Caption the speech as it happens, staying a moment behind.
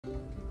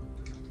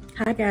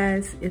Hi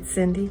guys, it's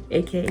Cyndi,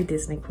 aka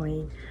Disney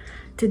Queen.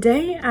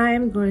 Today I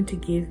am going to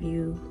give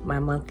you my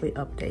monthly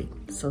update,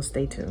 so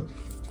stay tuned.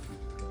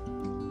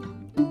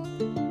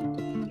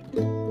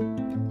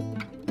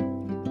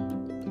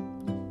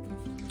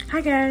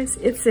 Hi guys,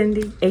 it's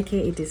Cyndi,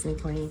 aka Disney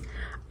Queen.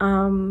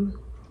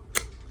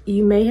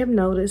 You may have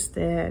noticed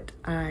that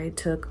I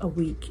took a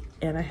week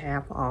and a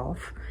half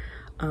off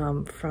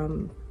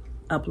from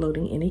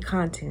uploading any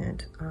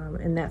content,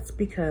 and that's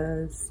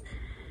because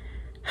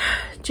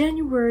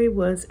January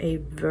was a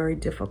very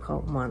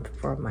difficult month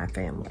for my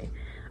family.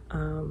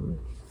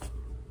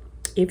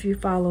 If you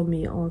follow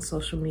me on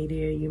social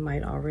media, you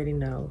might already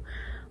know,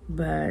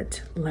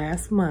 but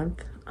last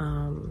month,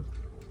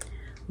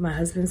 my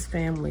husband's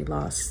family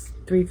lost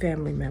 3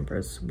 family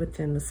members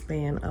within the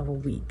span of a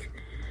week.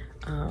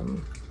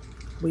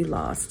 We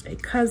lost a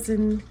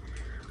cousin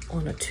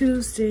on a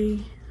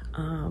Tuesday,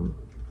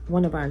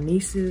 one of our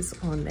nieces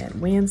on that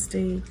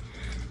Wednesday,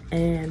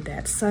 and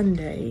that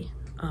Sunday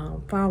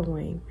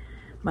following,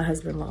 my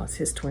husband lost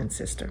his twin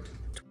sister.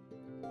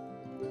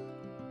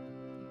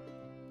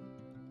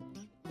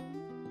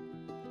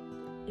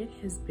 It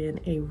has been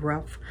a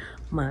rough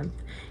month,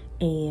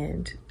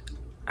 and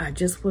I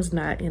just was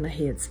not in a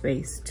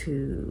headspace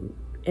to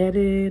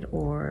edit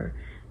or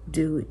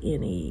do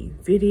any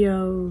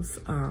videos.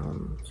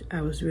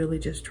 I was really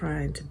just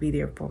trying to be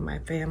there for my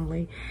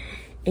family,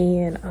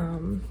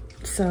 and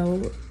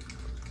so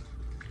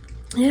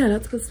yeah,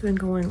 that's what's been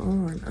going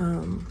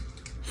on.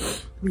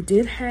 We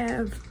did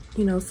have,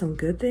 you know, some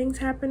good things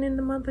happen in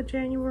the month of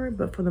January,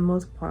 but for the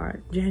most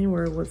part,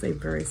 January was a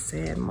very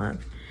sad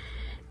month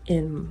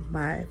in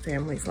my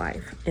family's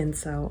life. And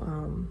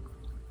so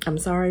I'm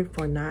sorry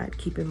for not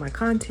keeping my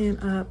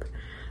content up,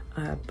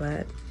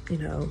 but, you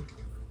know,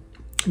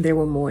 there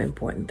were more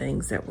important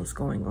things that was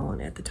going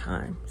on at the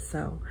time.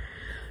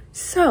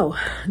 So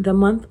the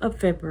month of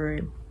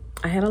February,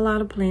 I had a lot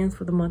of plans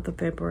for the month of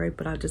February,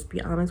 but I'll just be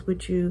honest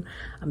with you.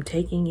 I'm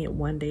taking it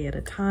one day at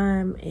a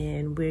time,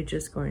 and we're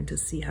just going to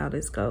see how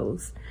this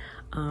goes.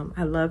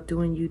 I love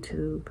doing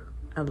YouTube.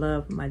 I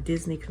love my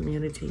Disney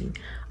community,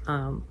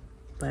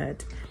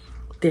 but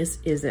this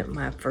isn't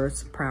my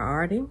first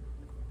priority.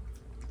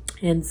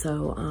 And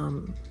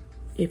so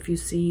if you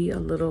see a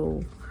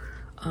little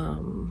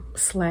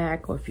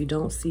slack, or if you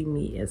don't see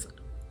me as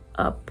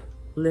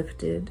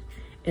uplifted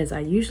as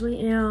I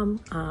usually am,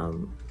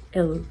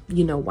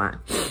 you know why.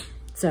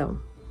 So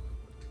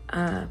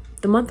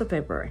the month of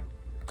February.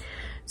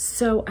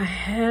 So I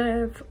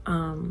have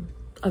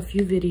a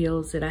few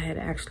videos that I had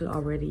actually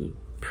already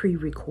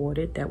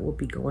pre-recorded that will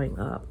be going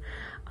up.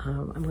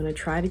 I'm going to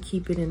try to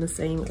keep it in the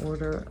same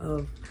order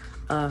of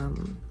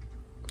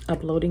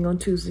uploading on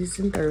Tuesdays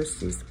and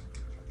Thursdays.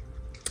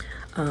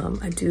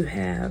 I do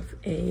have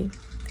a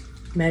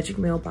Magic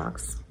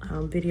Mailbox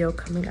video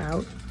coming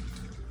out.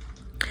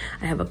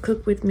 I have a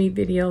Cook With Me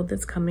video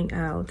that's coming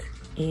out,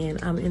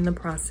 and I'm in the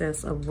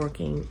process of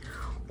working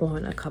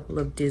on a couple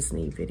of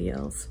Disney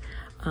videos.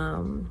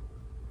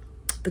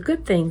 The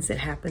good things that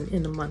happened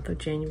in the month of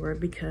January,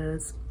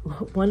 because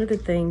one of the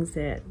things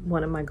that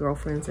one of my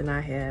girlfriends and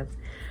I have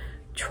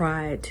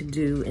tried to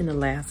do in the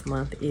last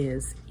month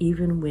is,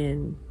 even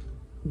when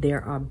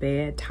there are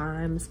bad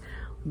times,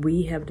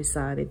 we have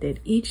decided that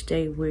each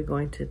day we're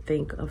going to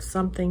think of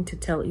something to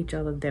tell each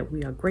other that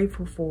we are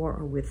grateful for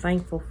or we're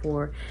thankful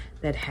for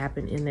that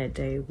happened in that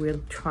day.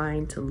 We're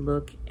trying to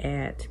look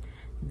at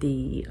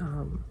the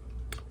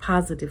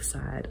positive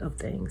side of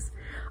things.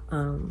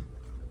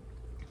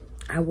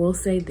 I will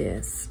say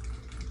this.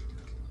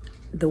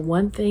 The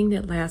one thing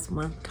that last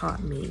month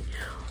taught me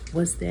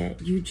was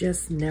that you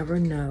just never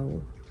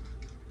know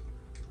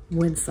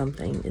when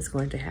something is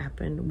going to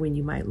happen, when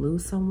you might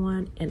lose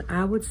someone. And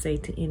I would say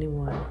to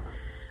anyone,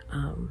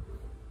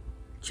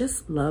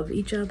 just love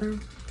each other.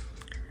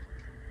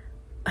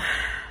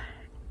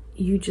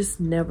 You just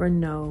never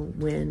know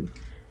when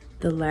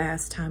the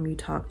last time you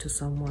talk to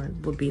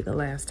someone will be the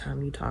last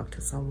time you talk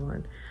to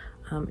someone.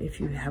 If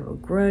you have a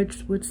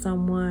grudge with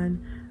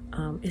someone,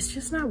 it's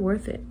just not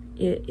worth it.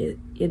 It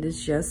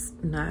is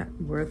just not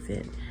worth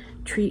it.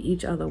 Treat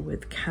each other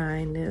with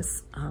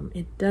kindness.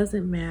 It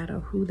doesn't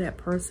matter who that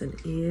person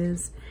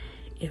is.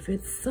 If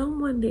it's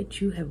someone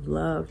that you have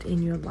loved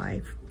in your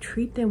life,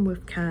 treat them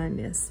with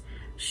kindness.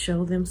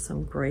 Show them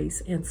some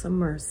grace and some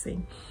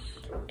mercy.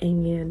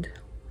 And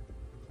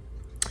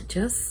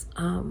just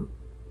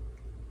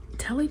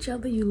tell each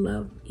other you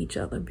love each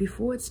other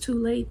before it's too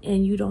late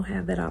and you don't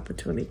have that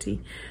opportunity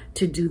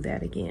to do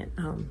that again.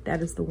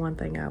 That is the one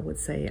thing I would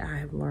say I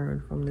have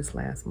learned from this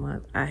last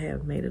month. I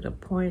have made it a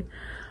point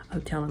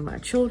of telling my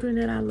children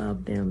that I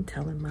love them,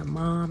 telling my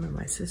mom and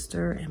my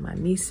sister and my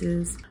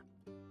nieces.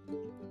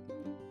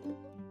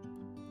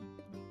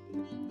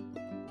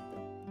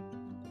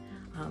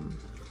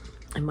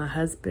 And my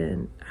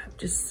husband,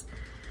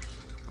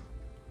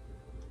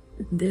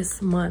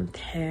 this month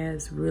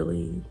has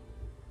really,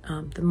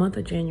 the month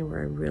of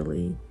January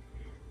really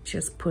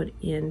just put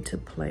into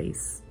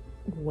place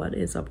what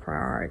is a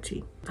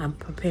priority. I'm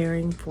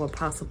preparing for a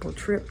possible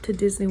trip to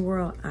Disney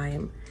World. I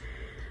am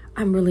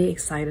I'm really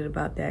excited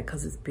about that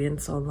because it's been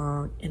so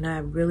long, and I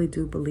really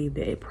do believe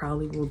that it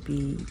probably will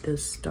be the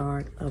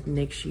start of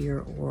next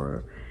year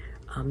or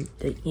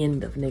the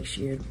end of next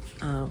year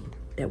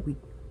that we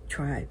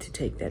try to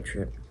take that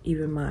trip.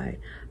 Even my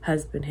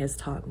husband has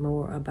talked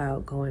more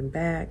about going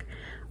back.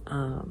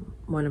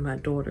 One of my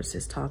daughters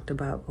has talked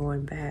about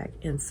going back,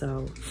 and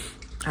so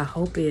our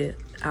hope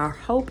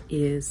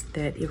is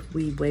that if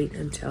we wait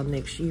until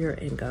next year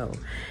and go,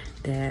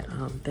 that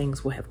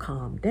things will have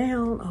calmed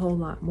down a whole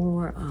lot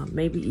more.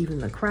 Maybe even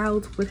the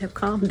crowds would have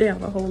calmed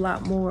down a whole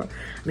lot more.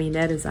 I mean,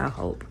 that is our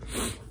hope.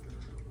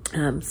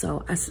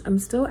 So I'm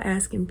still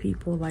asking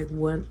people, like,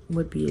 what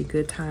would be a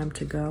good time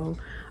to go.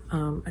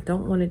 I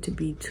don't want it to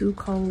be too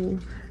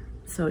cold.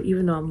 So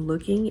even though I'm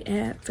looking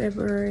at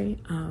February,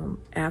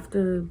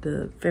 after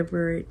the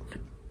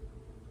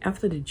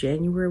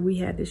January we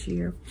had this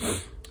year.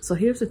 So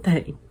here's the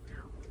thing.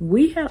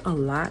 We had a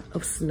lot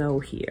of snow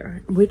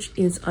here, which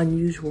is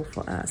unusual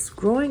for us.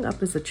 Growing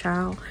up as a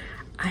child,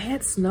 I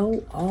had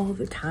snow all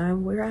the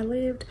time where I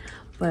lived,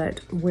 but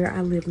where I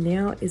live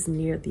now is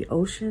near the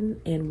ocean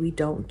and we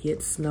don't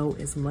get snow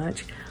as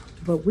much.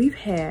 But we've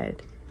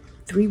had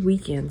 3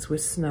 weekends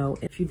with snow.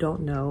 If you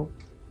don't know,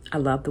 I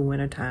love the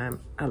wintertime.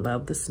 I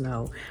love the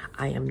snow.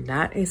 I am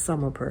not a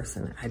summer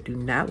person. I do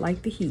not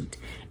like the heat.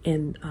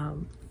 And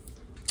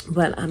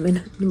but I'm in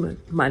the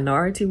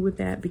minority with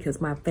that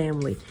because my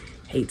family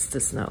hates the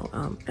snow.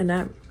 And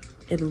I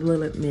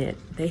will admit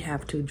they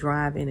have to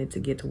drive in it to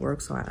get to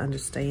work, so I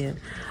understand.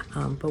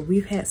 But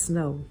we've had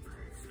snow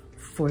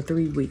for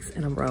 3 weeks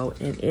in a row,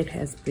 and it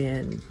has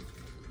been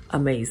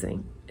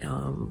amazing.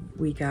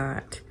 We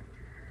got,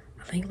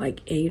 I think,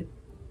 like 8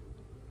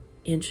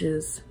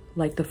 inches.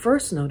 Like the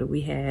first snow that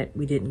we had,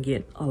 we didn't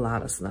get a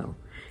lot of snow.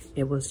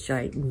 It was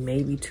like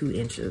maybe 2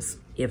 inches,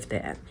 if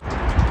that.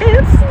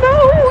 It's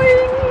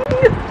snowing!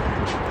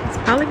 It's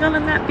probably gonna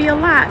not be a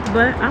lot,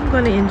 but I'm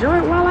gonna enjoy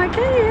it while I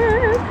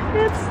can.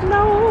 It's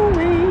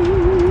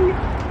snowing.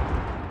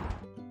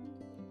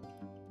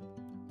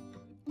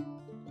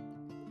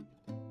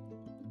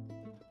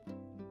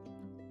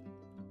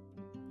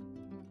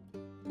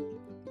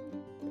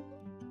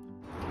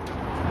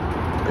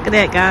 Look at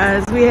that,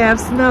 guys. We have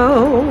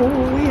snow.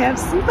 We have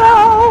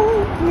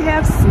snow. We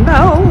have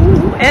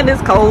snow. And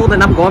it's cold,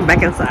 and I'm going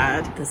back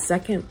inside. The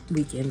second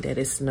weekend that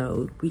it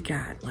snowed, we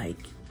got like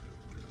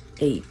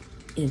 8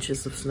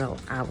 inches of snow.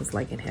 I was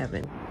like in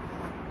heaven.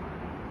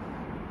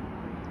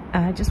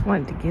 I just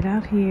wanted to get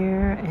out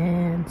here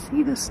and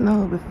see the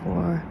snow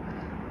before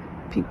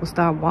people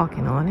start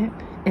walking on it.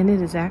 And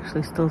it is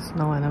actually still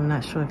snowing. I'm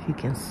not sure if you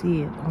can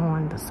see it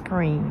on the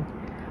screen,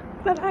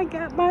 but I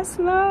got my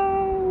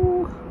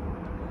snow.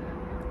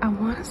 I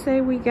want to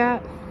say we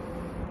got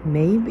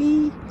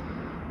maybe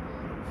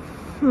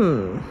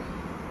 3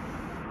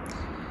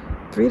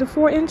 to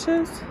 4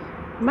 inches.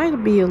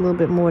 Might be a little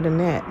bit more than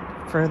that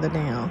further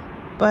down,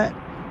 but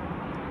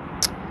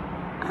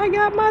I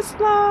got my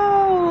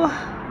snow.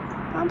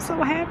 I'm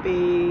so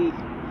happy.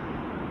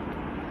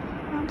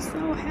 I'm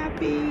so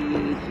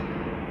happy.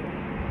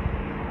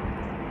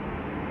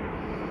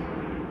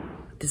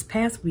 This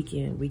past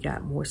weekend we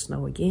got more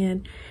snow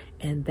again,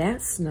 and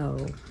that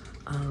snow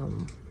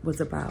was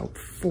about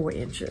 4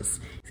 inches.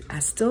 I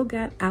still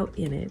got out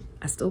in it.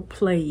 I still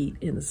played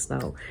in the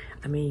snow.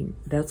 I mean,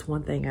 that's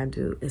one thing I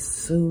do. As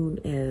soon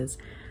as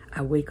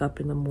I wake up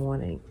in the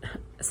morning,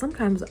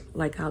 sometimes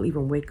like I'll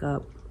even wake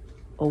up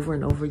over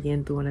and over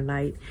again during the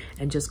night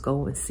and just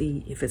go and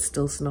see if it's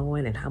still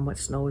snowing and how much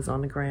snow is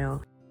on the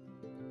ground.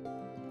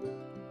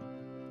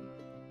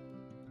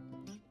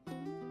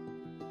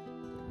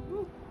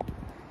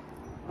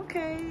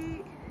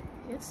 Okay,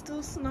 it's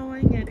still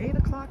snowing at 8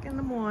 o'clock in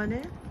the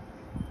morning.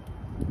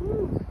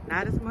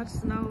 Not as much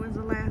snow as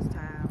the last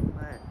time,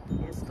 but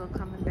it's still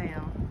coming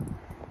down.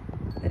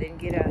 I didn't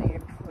get out here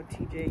before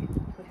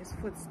TJ put his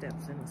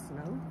footsteps in the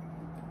snow,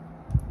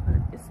 but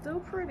it's still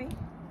pretty.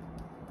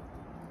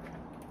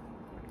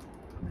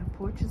 My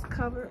porch is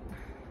covered.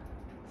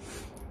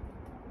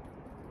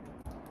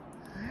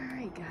 All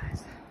right,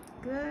 guys,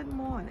 good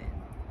morning.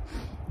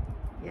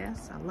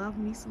 Yes, I love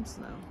me some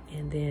snow.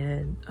 And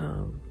then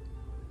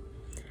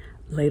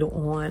later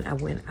on, I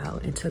went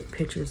out and took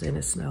pictures in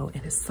the snow.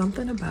 And it's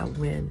something about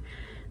when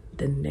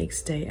the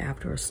next day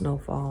after a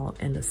snowfall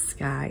and the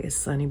sky is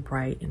sunny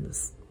bright and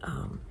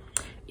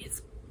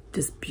it's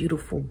this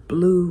beautiful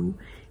blue.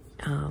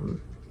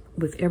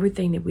 With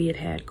everything that we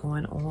had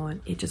going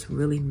on, it just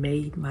really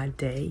made my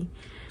day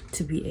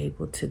to be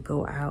able to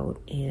go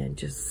out and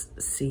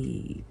just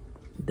see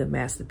the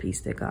masterpiece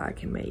that God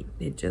can make.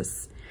 It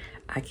just,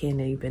 I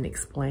can't even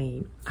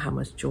explain how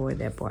much joy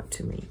that brought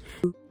to me.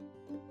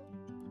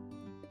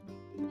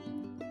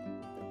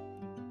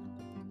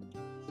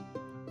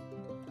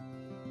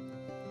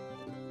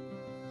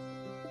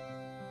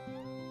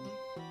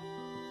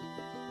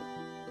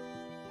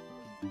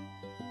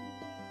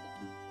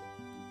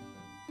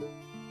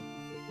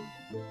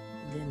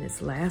 Then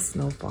this last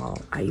snowfall,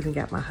 I even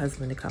got my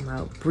husband to come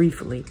out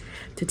briefly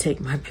to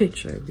take my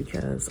picture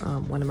because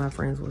one of my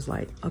friends was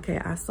like, okay,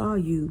 I saw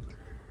you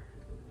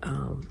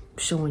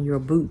showing your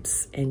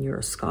boots and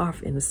your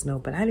scarf in the snow,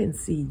 but I didn't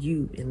see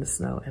you in the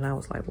snow. And I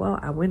was like, well,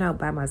 I went out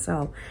by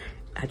myself.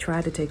 I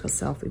tried to take a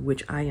selfie,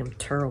 which I am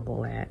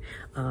terrible at.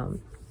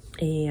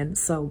 And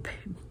so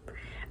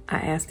I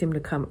asked him to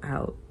come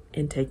out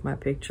and take my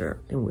picture,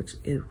 in which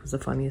it was the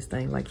funniest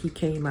thing. Like, he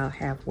came out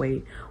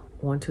halfway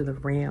onto the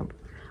ramp,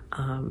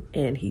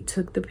 and he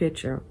took the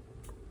picture,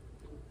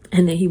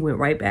 and then he went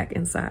right back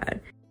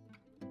inside.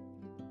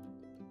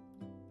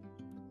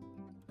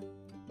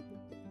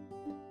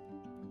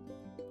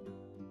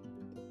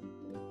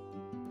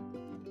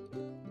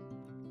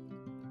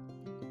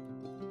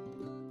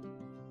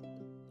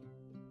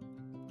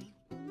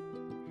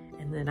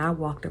 And then I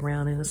walked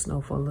around in the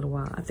snow for a little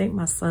while. I think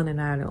my son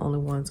and I are the only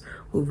ones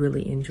who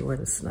really enjoy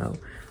the snow.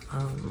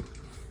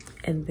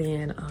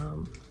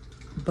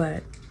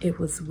 But it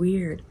was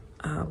weird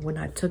when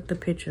I took the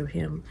picture of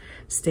him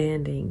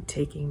standing,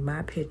 taking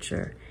my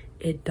picture.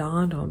 It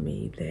dawned on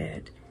me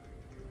that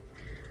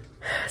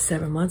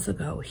 7 months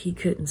ago, he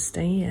couldn't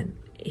stand.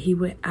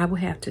 I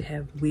would have to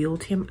have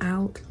wheeled him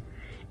out,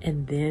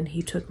 and then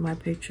he took my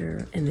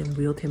picture and then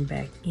wheeled him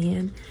back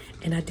in,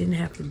 and I didn't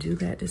have to do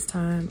that this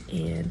time.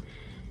 And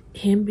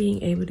him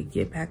being able to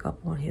get back up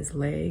on his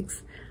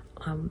legs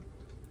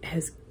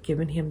has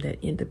given him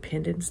that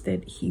independence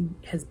that he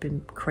has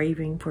been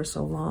craving for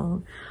so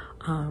long.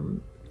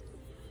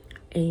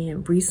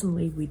 And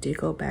recently we did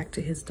go back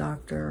to his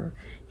doctor.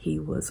 He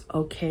was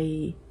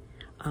okay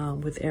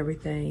with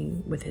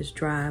everything, with his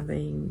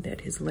driving,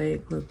 that his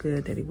leg looked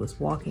good, that he was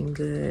walking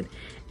good,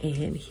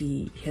 and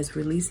he has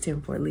released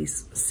him for at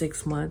least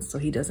 6 months, so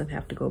he doesn't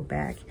have to go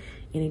back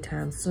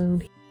anytime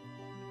soon.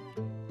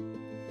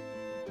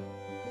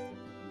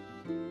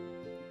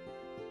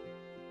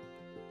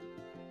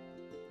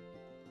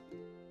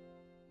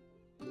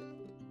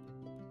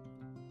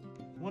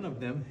 One of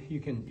them, you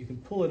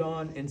can pull it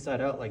on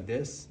inside out like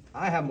this.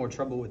 I have more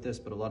trouble with this,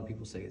 but a lot of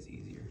people say it's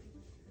easier.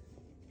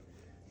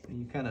 And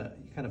you kind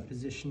of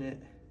position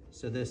it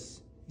so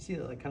this, you see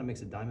that like kind of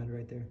makes a diamond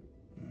right there.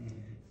 You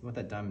want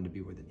that diamond to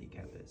be where the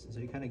kneecap is. And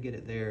so you kind of get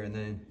it there, and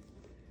then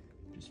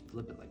just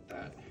flip it like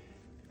that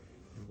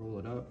and roll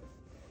it up.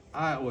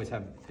 I always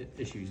have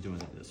issues doing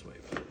it this way,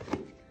 but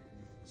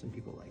some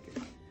people like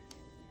it.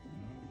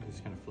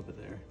 Just kind of flip it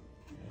there.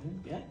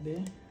 Got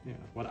there. Yeah.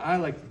 What I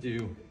like to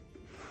do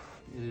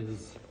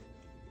is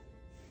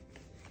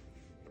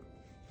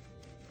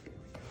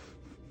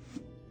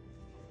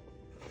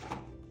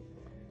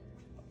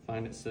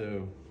find it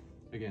so,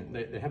 again,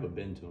 they have a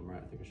bend to them,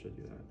 right? I think I showed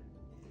you that.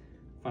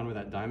 Find where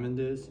that diamond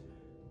is.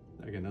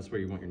 Again, that's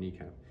where you want your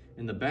kneecap.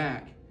 In the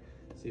back,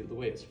 see the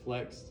way it's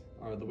flexed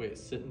or the way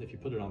it's sitting, if you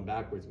put it on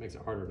backwards, it makes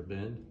it harder to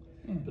bend.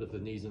 But if the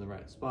knee's in the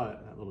right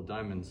spot, that little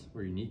diamond's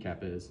where your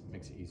kneecap is, it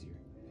makes it easier.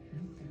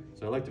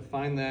 So I like to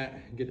find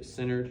that, get it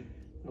centered.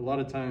 A lot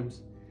of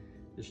times,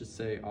 it should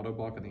say auto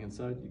block on the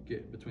inside. You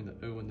get between the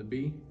O and the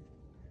B.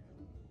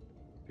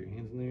 Put your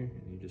hands in there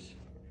and you just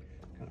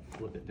kind of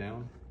flip it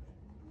down.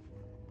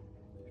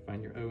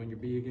 Find your O and your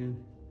B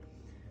again.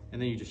 And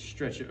then you just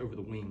stretch it over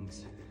the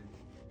wings.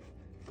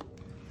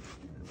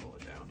 And roll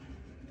it down.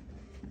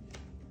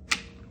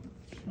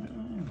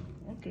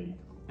 Okay.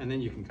 And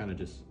then you can kind of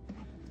just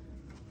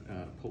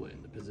pull it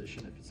into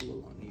position if it's a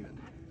little uneven.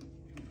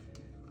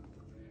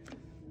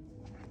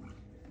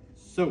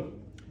 So,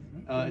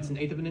 it's an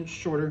 1/8 of an inch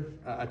shorter.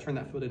 I turn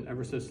that foot in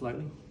ever so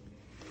slightly.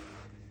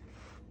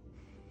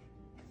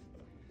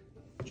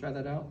 Try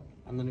that out.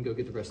 I'm gonna go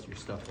get the rest of your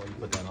stuff while you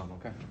put that on,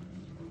 okay?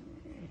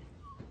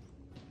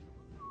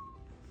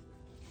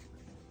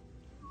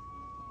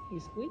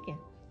 He's squeaking.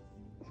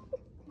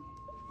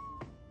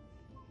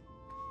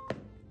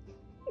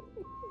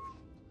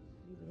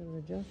 Needs an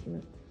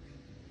adjustment.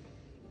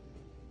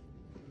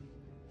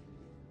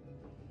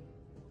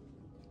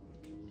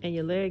 And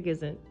your leg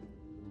isn't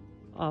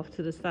off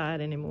to the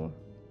side anymore.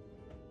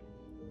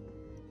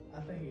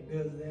 I think it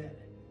does that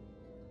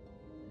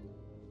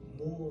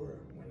more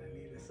when I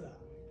need it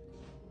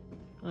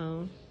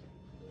up.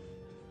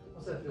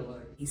 What's that feel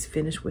like? He's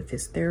finished with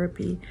his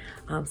therapy,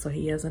 so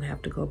he doesn't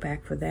have to go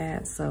back for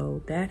that.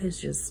 So that has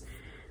just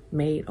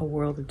made a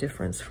world of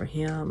difference for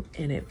him,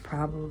 and it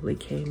probably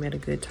came at a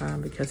good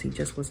time because he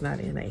just was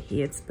not in a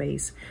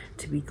headspace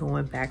to be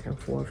going back and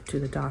forth to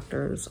the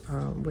doctors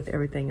with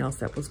everything else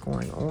that was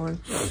going on.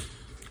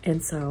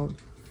 And so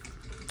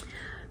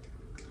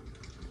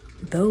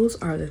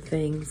those are the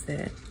things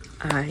that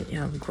I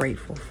am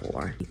grateful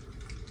for.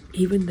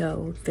 Even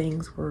though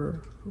things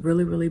were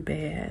really, really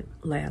bad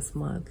last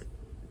month,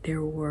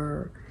 there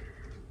were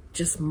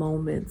just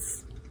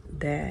moments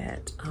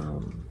that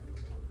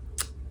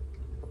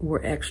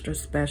were extra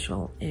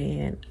special.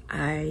 And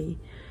I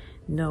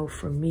know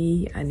for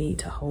me, I need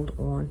to hold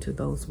on to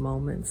those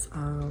moments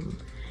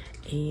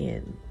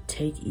and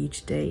take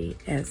each day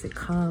as it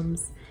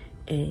comes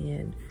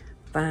and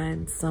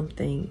find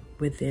something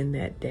within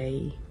that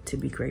day to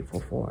be grateful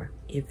for.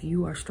 If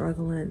you are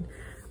struggling,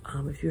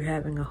 if you're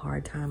having a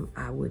hard time,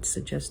 I would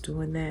suggest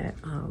doing that.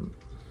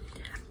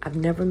 I've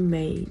never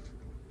made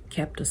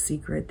kept a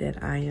secret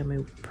that I am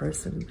a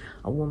person,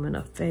 a woman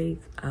of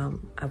faith.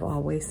 I've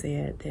always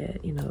said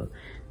that, you know,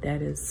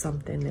 that is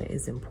something that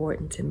is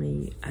important to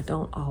me. I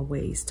don't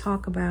always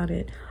talk about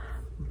it,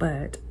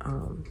 but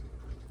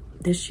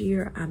this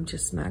year I'm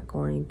just not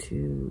going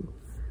to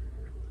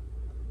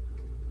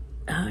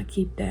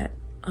keep that,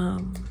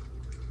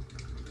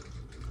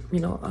 you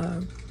know,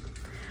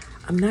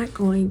 I'm not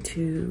going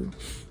to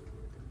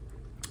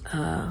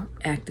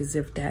act as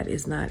if that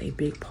is not a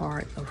big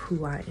part of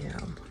who I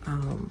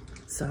am.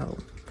 So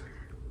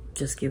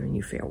just giving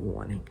you fair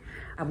warning.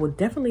 I will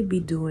definitely be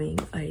doing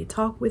a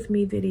talk with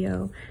me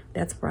video.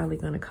 That's probably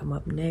going to come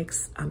up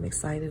next. I'm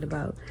excited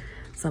about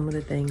some of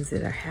the things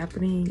that are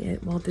happening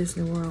at Walt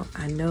Disney World.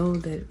 I know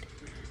that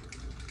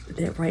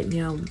right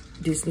now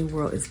Disney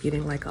World is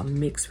getting like a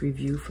mixed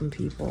review from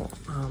people.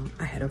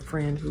 I had a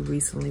friend who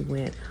recently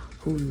went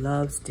who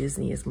loves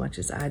Disney as much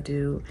as I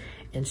do,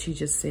 and she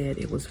just said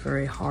it was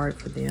very hard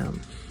for them,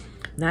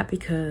 not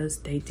because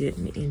they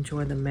didn't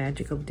enjoy the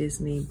magic of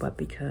Disney, but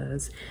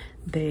because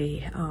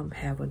they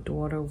have a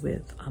daughter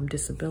with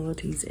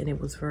disabilities, and it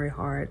was very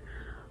hard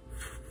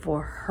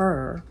for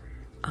her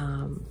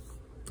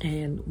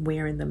and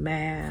wearing the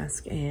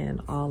mask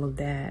and all of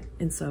that.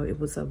 And so it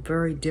was a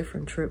very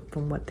different trip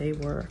from what they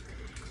were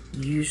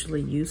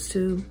usually used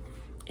to.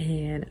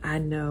 And I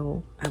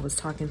know, I was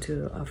talking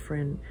to a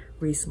friend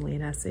recently,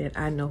 and I said,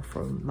 I know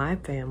from my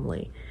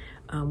family,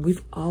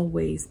 we've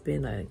always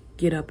been a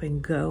get up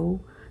and go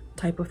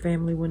type of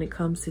family when it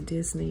comes to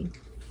Disney.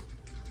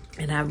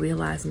 And I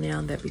realize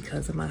now that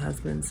because of my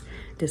husband's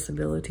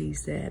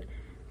disabilities, that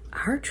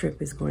our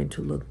trip is going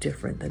to look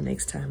different the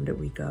next time that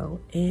we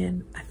go.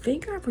 And I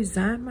think I've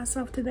resigned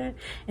myself to that.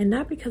 And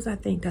not because I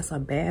think that's a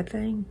bad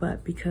thing,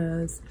 but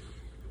because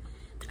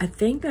I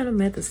think that I'm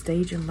at the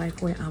stage in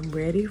life where I'm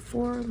ready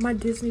for my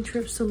Disney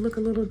trips to look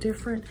a little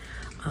different.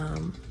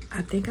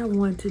 I think I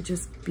want to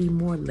just be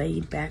more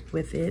laid back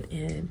with it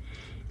and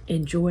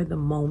enjoy the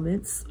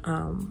moments.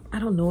 I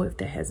don't know if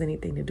that has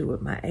anything to do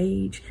with my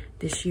age.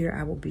 This year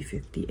I will be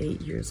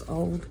 58 years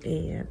old,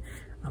 and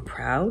I'm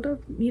proud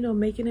of, you know,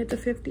 making it to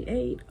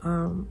 58.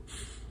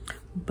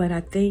 But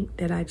I think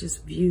that I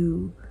just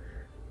view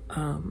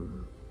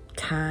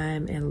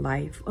time and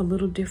life a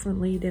little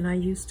differently than I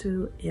used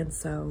to. And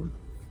so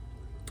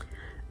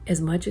as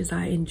much as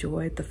I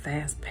enjoyed the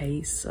fast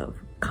pace of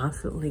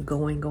constantly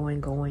going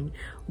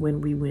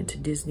when we went to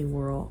Disney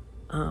World,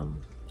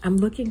 I'm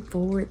looking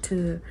forward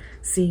to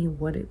seeing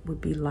what it would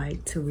be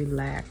like to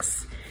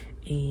relax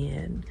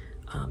and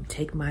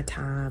take my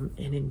time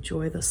and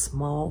enjoy the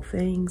small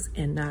things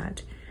and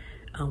not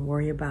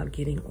worry about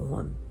getting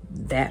on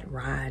that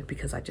ride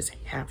because I just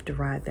have to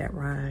ride that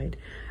ride.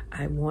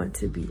 I want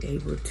to be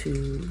able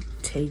to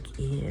take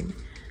in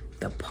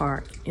the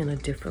park in a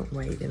different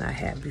way than I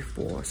had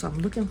before. So I'm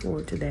looking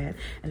forward to that,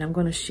 and I'm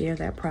going to share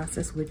that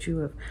process with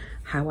you of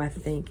how I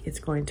think it's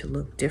going to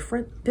look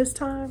different this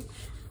time.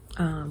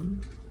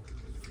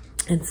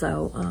 And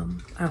so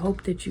I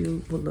hope that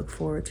you will look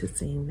forward to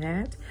seeing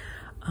that.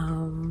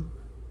 I'm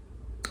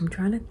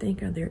trying to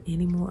think, are there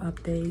any more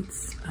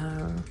updates?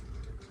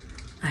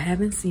 I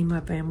haven't seen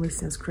my family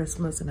since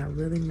Christmas, and I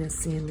really miss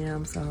seeing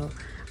them. So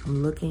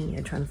I'm looking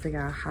and trying to figure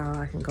out how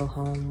I can go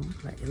home,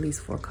 like at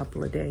least for a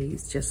couple of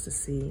days, just to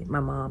see my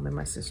mom and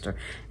my sister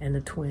and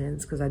the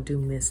twins, because I do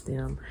miss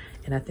them.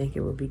 And I think it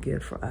would be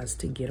good for us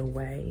to get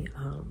away.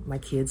 My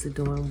kids are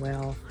doing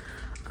well.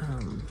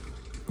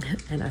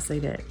 And I say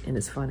that, and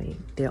it's funny,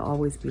 they'll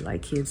always be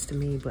like kids to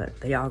me,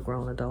 but they are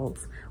grown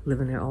adults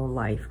living their own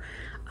life.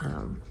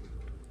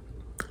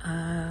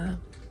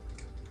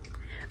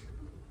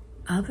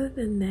 Other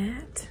than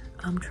that,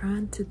 I'm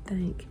trying to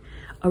think.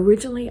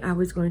 Originally, I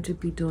was going to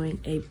be doing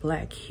a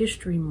Black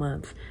History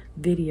Month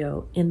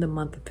video in the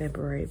month of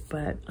February,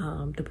 but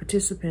the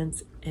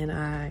participants and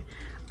I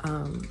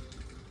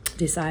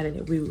decided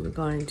that we were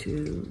going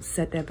to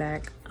set that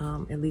back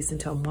at least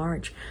until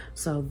March,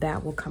 so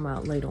that will come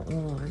out later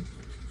on.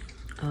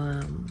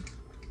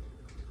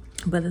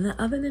 But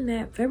other than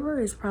that,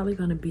 February is probably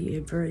going to be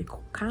a very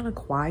kind of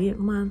quiet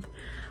month,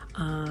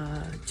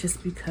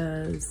 just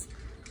because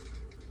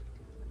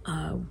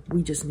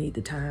we just need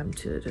the time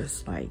to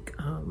just like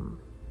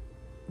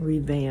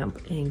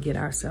revamp and get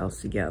ourselves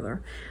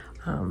together.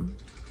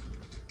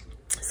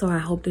 So I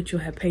hope that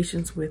you'll have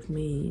patience with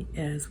me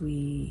as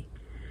we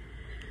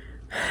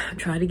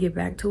try to get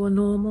back to as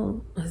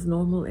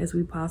normal as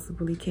we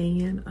possibly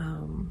can.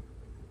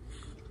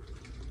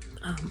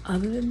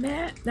 Other than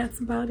that, that's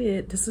about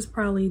it. This is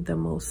probably the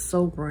most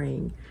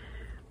sobering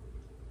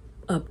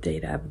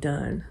update I've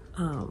done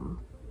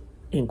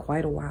in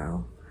quite a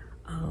while.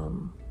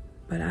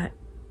 But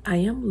I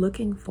am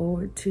looking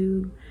forward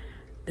to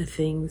the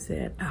things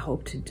that I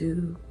hope to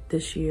do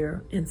this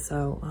year. And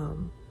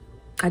so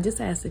I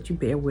just ask that you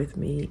bear with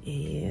me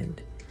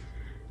and,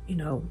 you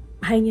know,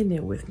 hang in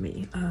there with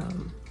me.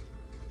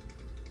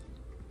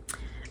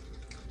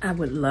 I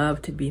would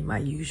love to be my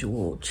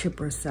usual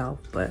chipper self,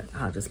 but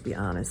I'll just be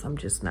honest, I'm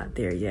just not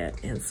there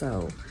yet. And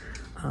so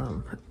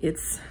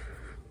it's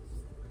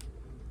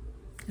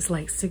It's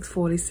like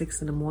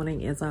 6:46 in the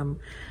morning as I'm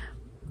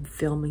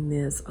filming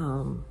this.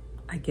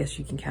 I guess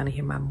you can kind of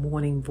hear my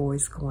morning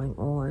voice going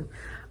on.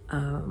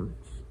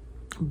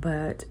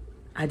 But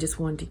I just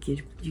wanted to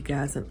give you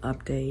guys an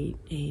update,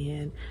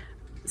 and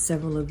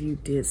several of you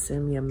did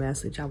send me a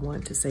message. I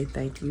wanted to say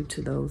thank you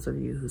to those of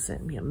you who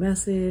sent me a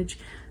message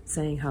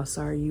saying how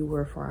sorry you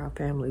were for our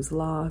family's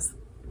loss.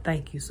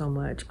 Thank you so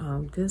much.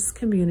 This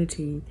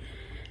community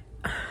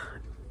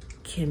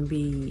can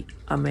be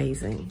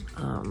amazing.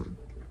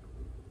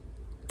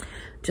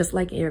 Just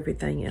like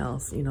everything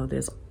else, you know,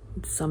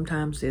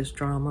 sometimes there's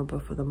drama,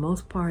 but for the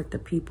most part, the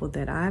people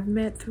that I've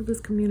met through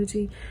this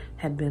community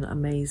have been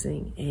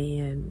amazing.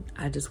 And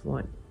I just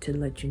want to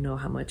let you know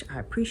how much I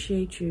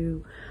appreciate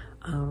you,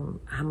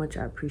 how much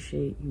I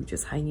appreciate you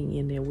just hanging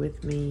in there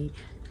with me.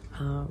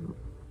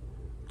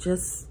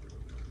 Just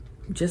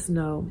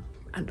know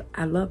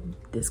I love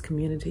this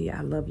community.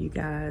 I love you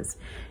guys,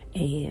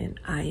 and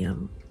I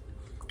am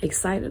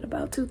excited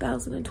about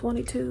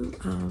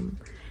 2022.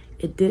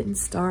 It didn't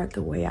start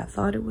the way I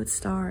thought it would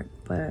start,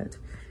 but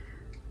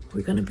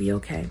we're gonna be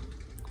okay.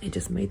 It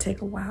just may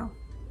take a while.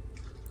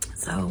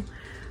 So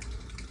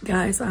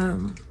guys,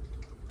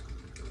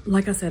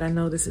 like I said, I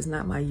know this is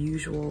not my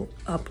usual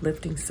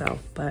uplifting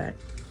self, but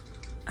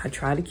I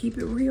try to keep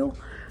it real.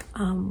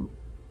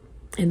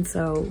 And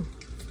so,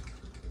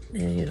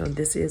 you know,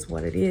 this is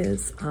what it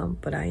is.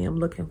 But I am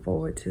looking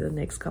forward to the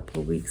next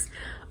couple of weeks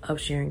of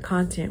sharing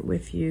content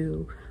with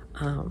you.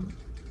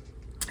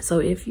 So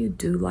if you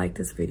do like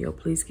this video,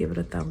 please give it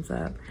a thumbs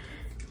up.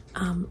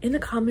 In the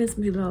comments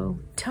below,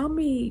 tell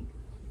me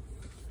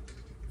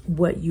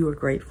what you are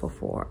grateful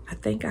for. I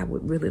think I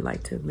would really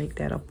like to make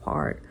that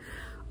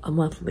a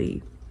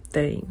monthly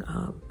thing,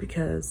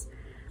 because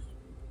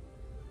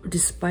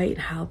despite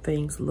how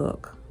things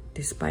look,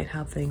 despite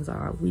how things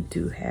are, we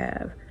do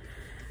have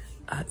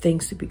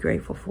things to be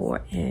grateful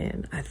for,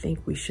 and I think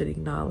we should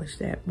acknowledge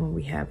that when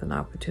we have an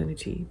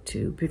opportunity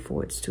to,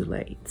 before it's too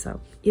late. So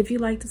if you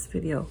like this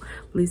video,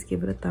 please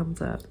give it a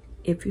thumbs up.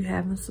 If you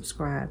haven't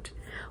subscribed,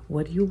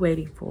 what are you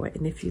waiting for?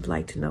 And if you'd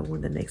like to know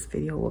when the next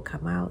video will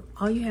come out,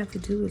 all you have to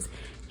do is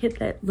hit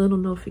that little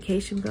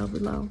notification bell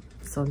below.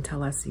 So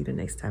until I see you the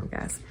next time,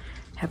 guys,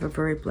 have a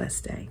very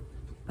blessed day.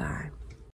 Bye.